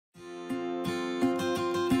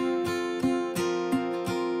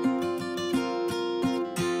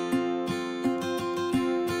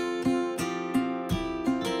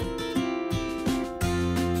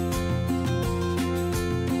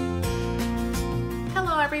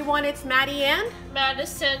everyone, it's Maddie and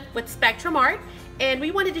Madison with Spectrum Art, and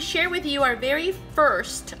we wanted to share with you our very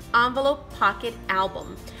first envelope pocket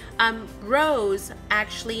album. Rose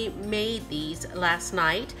actually made these last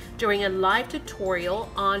night during a live tutorial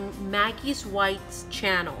on Maggie's White's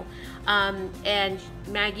channel. And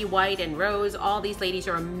Maggie White and Rose, all these ladies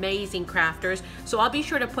are amazing crafters. So I'll be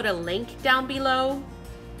sure to put a link down below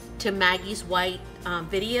to Maggie's White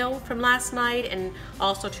video from last night and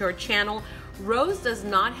also to her channel. Rose does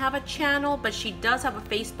not have a channel, but she does have a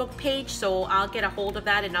Facebook page, so I'll get a hold of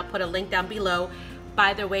that and I'll put a link down below.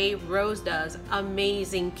 By the way, Rose does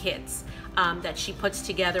amazing kits that she puts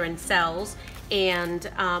together and sells, and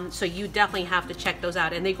so you definitely have to check those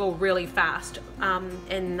out, and they go really fast.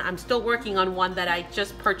 And I'm still working on one that I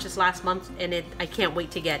just purchased last month, and I can't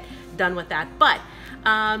wait to get done with that. But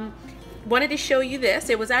wanted to show you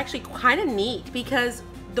this. It was actually kind of neat because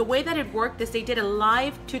the way that it worked is they did a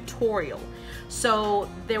live tutorial. So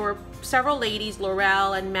there were several ladies,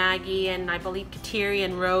 Laurel and Maggie and I believe Kateri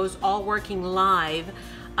and Rose, all working live,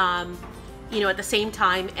 at the same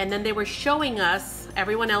time. And then they were showing us,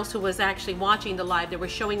 everyone else who was actually watching the live, they were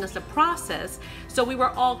showing us the process. So we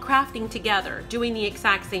were all crafting together, doing the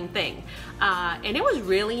exact same thing. And it was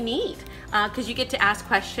really neat because you get to ask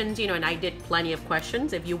questions, and I did plenty of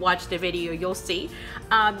questions. If you watch the video, you'll see,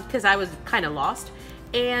 because I was kind of lost.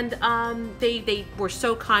 And they were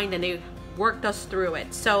so kind and they worked us through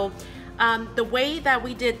it. So the way that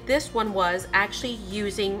we did this one was actually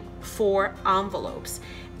using 4 envelopes.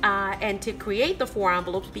 And to create the 4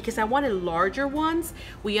 envelopes, because I wanted larger ones,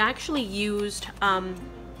 we actually used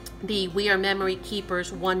the We Are Memory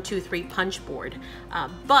Keepers 1, 2, 3 punch board.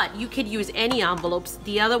 But you could use any envelopes.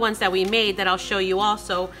 The other ones that we made that I'll show you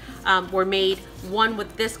also were made, one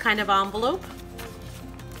with this kind of envelope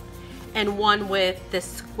and one with this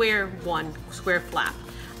square flap.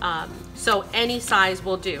 So any size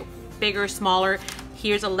will do, bigger, smaller.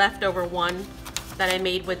 Here's a leftover one that I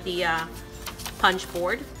made with the punch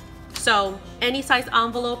board. So any size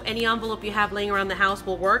envelope, any envelope you have laying around the house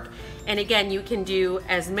will work. And again, you can do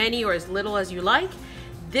as many or as little as you like.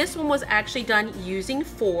 This one was actually done using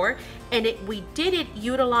 4, and we did it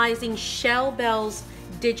utilizing ShellBell's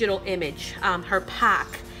digital image, her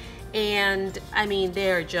pack. And I mean,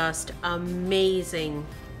 they're just amazing,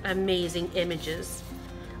 amazing images.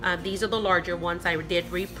 These are the larger ones. I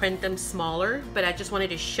did reprint them smaller, but I just wanted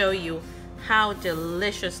to show you how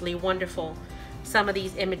deliciously wonderful some of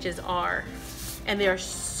these images are. And there are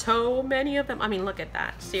so many of them. I mean, look at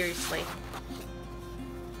that, seriously.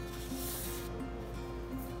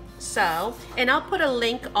 So, and I'll put a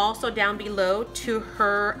link also down below to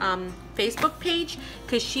her Facebook page,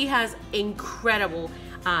 because she has incredible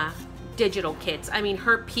digital kits. I mean,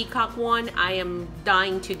 her peacock one, I am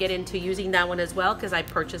dying to get into using that one as well, because I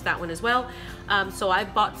purchased that one as well. So I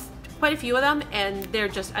bought quite a few of them, and they're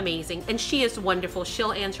just amazing. And she is wonderful.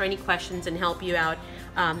 She'll answer any questions and help you out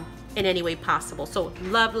in any way possible. So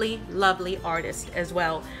lovely, lovely artist as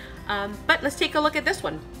well. But let's take a look at this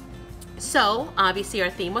one. So obviously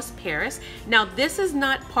our theme was Paris. Now this is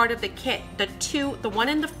not part of the kit. The one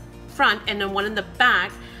in the front and the one in the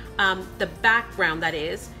back, the background that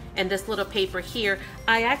is, and this little paper here,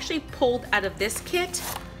 I actually pulled out of this kit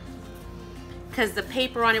because the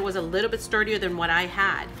paper on it was a little bit sturdier than what I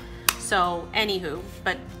had. So anywho,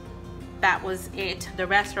 but that was it. The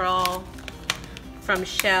rest are all from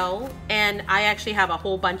Shell, and I actually have a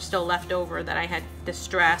whole bunch still left over that I had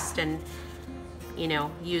distressed and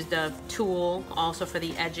used the tool also for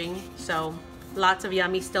the edging. So lots of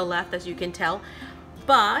yummy still left, as you can tell.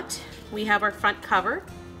 But we have our front cover,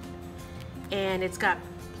 and it's got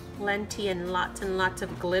plenty and lots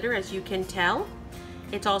of glitter, as you can tell.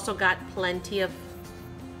 It's also got plenty of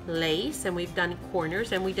lace, and we've done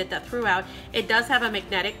corners, and we did that throughout. It does have a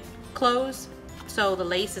magnetic close, so the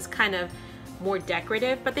lace is kind of more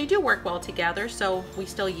decorative, but they do work well together, so we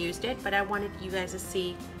still used it. But I wanted you guys to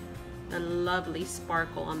see the lovely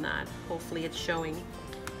sparkle on that. Hopefully it's showing.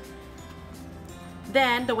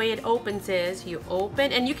 Then the way it opens is you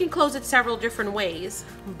open, and you can close it several different ways,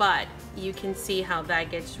 but you can see how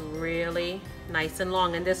that gets really nice and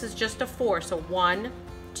long. And this is just a 4, so 1,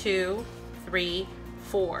 2, 3,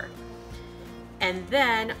 4. And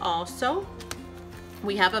then also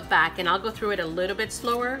we have a back, and I'll go through it a little bit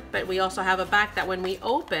slower, but we also have a back that when we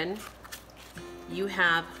open, you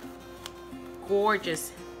have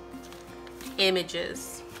gorgeous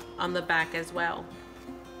images on the back as well.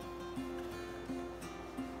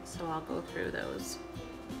 So I'll go through those.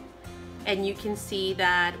 And you can see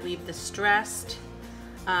that we've distressed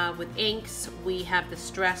with inks. We have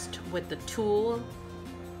distressed with the tool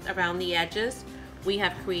around the edges. We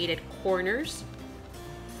have created corners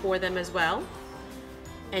for them as well,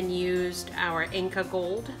 and used our Inca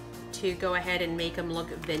Gold to go ahead and make them look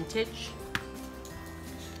vintage.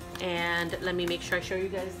 And let me make sure I show you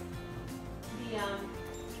guys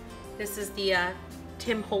this is the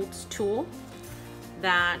Tim Holtz tool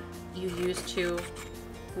that you use to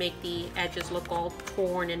make the edges look all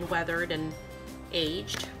torn and weathered and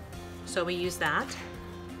aged. So we use that.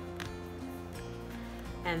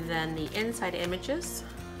 And then the inside images.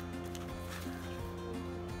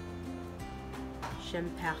 J'aime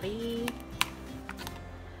Paris.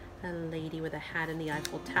 A lady with a hat in the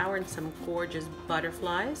Eiffel Tower and some gorgeous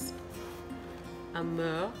butterflies.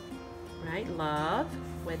 Amour, right? Love,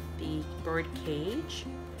 with the bird cage.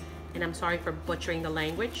 And I'm sorry for butchering the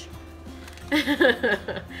language.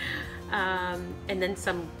 And then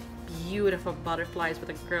some beautiful butterflies with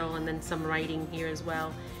a girl, and then some writing here as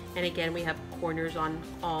well. And again, we have corners on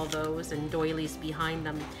all those and doilies behind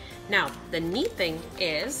them. Now, the neat thing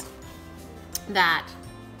is that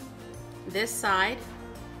this side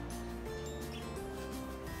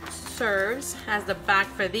serves as the back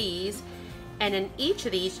for these, and in each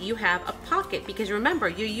of these you have a pocket, because remember,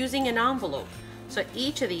 you're using an envelope. So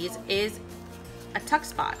each of these is a tuck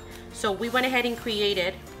spot. So we went ahead and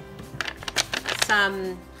created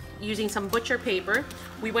some, using some butcher paper,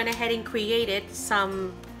 we went ahead and created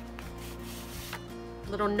some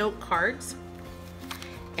little note cards,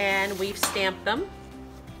 and we've stamped them.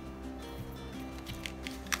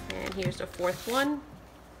 And here's the fourth one.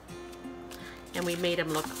 And we made them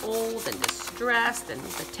look old and distressed, and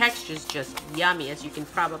the texture's just yummy, as you can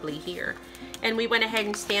probably hear. And we went ahead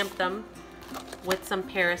and stamped them with some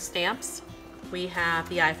Paris stamps. We have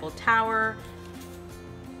the Eiffel Tower,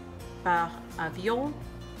 par avion,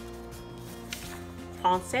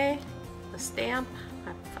 français, the stamp,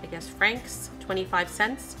 I guess francs, 25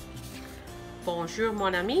 cents. Bonjour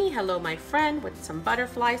mon ami, hello my friend, with some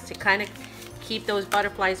butterflies to kind of keep those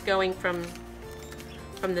butterflies going from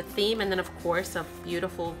the theme. And then of course a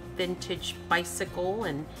beautiful vintage bicycle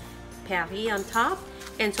and Paris on top.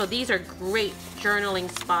 And so these are great journaling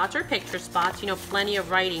spots or picture spots, you know, plenty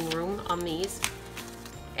of writing room on these.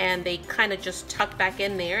 And they kind of just tuck back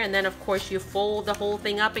in there. And then of course you fold the whole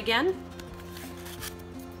thing up again.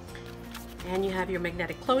 And you have your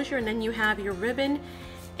magnetic closure, and then you have your ribbon,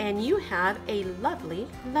 and you have a lovely,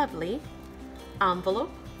 lovely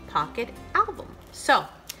envelope pocket album. So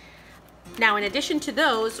now, in addition to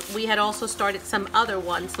those, we had also started some other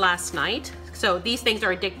ones last night. So these things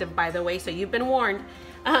are addictive, by the way, so you've been warned.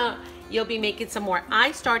 You'll be making some more.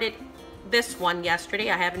 I started this one yesterday.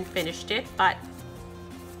 I haven't finished it, but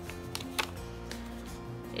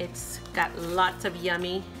it's got lots of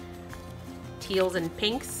yummy teals and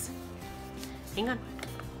pinks. Hang on.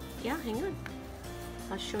 Yeah, hang on.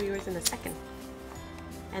 I'll show yours in a second.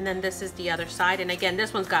 And then this is the other side. And again,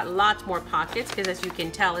 this one's got lots more pockets, because as you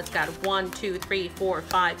can tell, it's got 1, 2, 3, 4,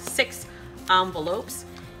 5, 6 envelopes.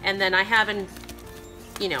 And then I haven't,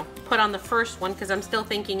 you know, put on the first one because I'm still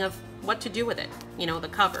thinking of what to do with it, you know, the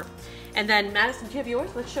cover. And then Madison, do you have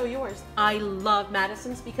yours? Let's show yours. I love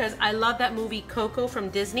Madison's because I love that movie Coco from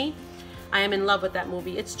Disney. I am in love with that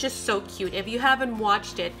movie. It's just so cute. If you haven't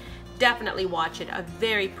watched it, definitely watch it. A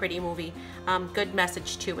very pretty movie. Good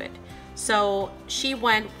message to it. So she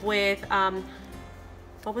went with,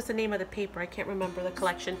 what was the name of the paper? I can't remember the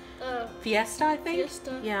collection. Fiesta, I think?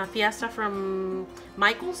 Fiesta. Yeah, Fiesta from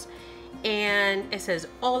Michael's. And it says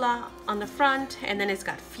Hola on the front, and then it's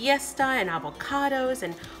got Fiesta and avocados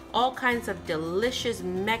and all kinds of delicious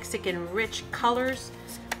Mexican rich colors.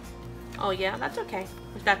 Oh yeah, that's okay.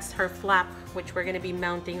 That's her flap, which we're gonna be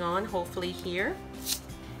mounting on, hopefully here.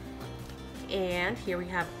 And here we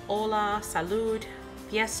have Hola, Salud,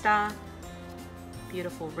 Fiesta,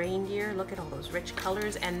 beautiful reindeer. Look at all those rich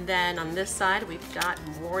colors. And then on this side, we've got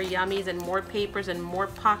more yummies and more papers and more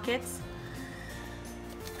pockets.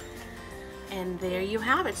 And there you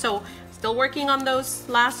have it. So still working on those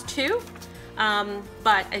last two.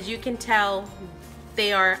 But as you can tell,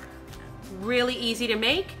 they are really easy to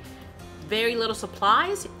make. Very little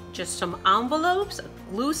supplies, just some envelopes, a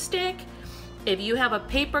glue stick. If you have a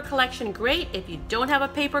paper collection, great. If you don't have a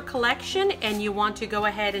paper collection and you want to go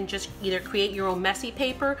ahead and just either create your own messy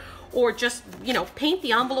paper or just, you know, paint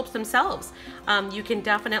the envelopes themselves, you can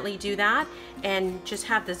definitely do that and just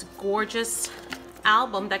have this gorgeous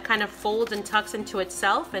album that kind of folds and tucks into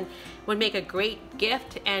itself and would make a great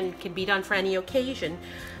gift and can be done for any occasion.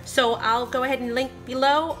 So I'll go ahead and link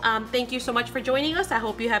below. Thank you so much for joining us. I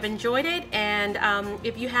hope you have enjoyed it. And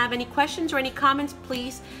if you have any questions or any comments,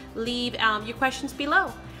 please leave your questions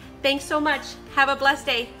below. Thanks so much. Have a blessed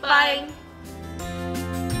day. Bye. Bye.